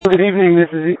good evening.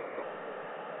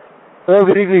 Hello,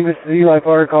 good evening. This is Eli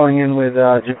Parr calling in with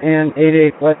Japan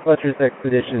 88 West Buttress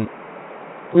Expedition.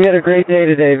 We had a great day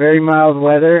today. Very mild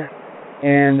weather,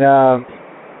 and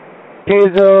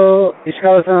Keizo,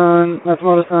 Ishikawa-san,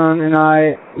 Matsumoto-san, and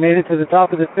I made it to the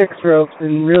top of the fixed ropes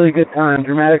in really good time.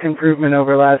 Dramatic improvement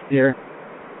over last year.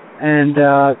 And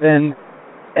then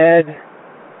Ed,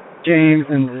 James,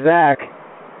 and Zach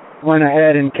went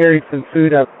ahead and carried some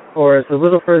food up for us a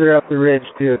little further up the ridge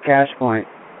to a cache point,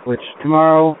 which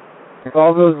tomorrow, if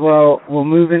all goes well, we'll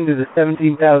move into the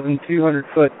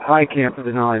 17,200-foot high camp of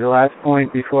Denali, the last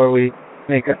point before we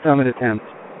make a summit attempt.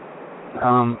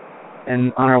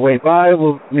 And on our way by,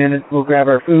 we'll grab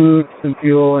our food, some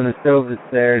fuel, and a stove that's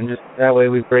there, and just that way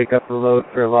we break up the load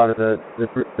for a lot of the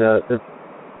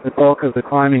bulk of the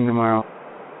climbing tomorrow.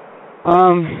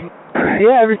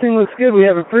 Yeah, everything looks good. We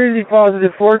have a pretty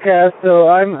positive forecast, so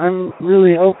I'm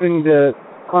really hoping to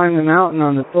climb the mountain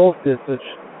on the solstice, which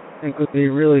I think would be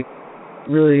really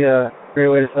a great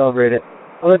way to celebrate it.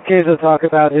 I'll let Keizo talk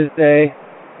about his day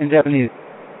in Japanese.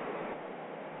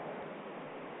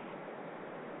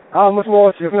 もし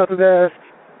もし、吉本で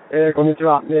す。こんにち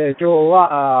は。今日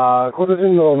は高度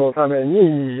順応のため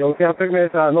に4800メー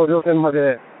ターの稜線ま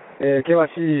で、険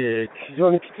しい、非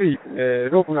常にきつい、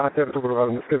ロープが張ってあるところがあ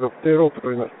るんですけど、不定ロープと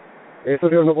言います。そ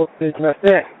れを登っていきまし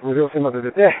て、稜線まで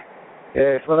出て、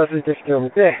素晴らしい景色を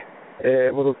見て、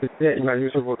戻っていって、今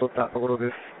夕食をとったところで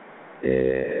す。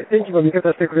天気も味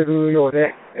方してくれるよう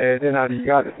で、デナリ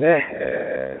がです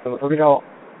ね、その扉を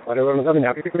我々のために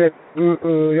開けてくれ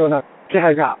るような気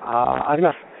配があり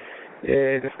ます。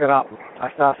ですから、明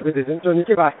日すべて順調にい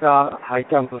けば、明日ハイ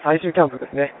キャンプ、最終キャンプで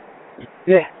すね。行っ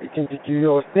て、一日休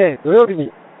養して、土曜日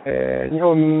に、日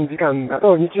本時間だ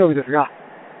と日曜日ですが、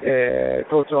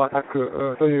早朝アタッ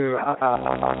クというス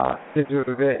ケジュ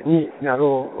ールにな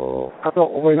ろうかと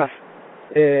思います。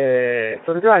そ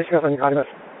れでは石川さんに変わります。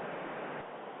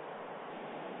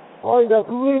はい、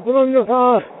学グループの皆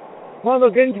さん、まだ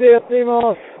元気でやってい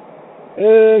ます。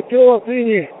今日はつい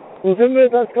に5000メー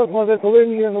ター近くまでトレー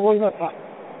ニングで登りました。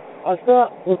明日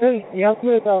5200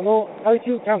メーターの最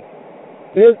終キャンプ、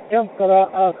ベースキャンプか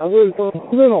ら数えると6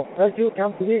つ目の最終キャ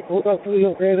ンプに到達する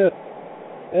予定です。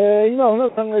今、船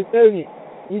津さんが言ったように、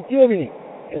日曜日に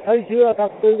最終アタッ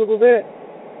クということで、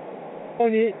ここ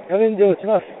にチャレンジをし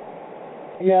ます。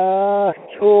いやー、今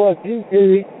日は人生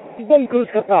で一番苦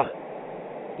しかった。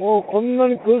もうこんな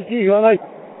に苦しい日はない。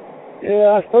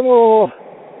明日も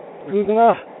来る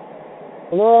な。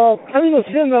これは神の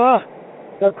試練だな。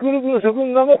学グループの諸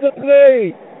君頑張ってやってくれ。い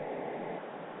い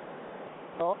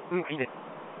です。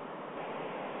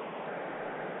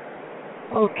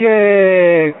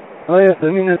OK。おやす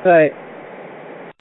みなさい。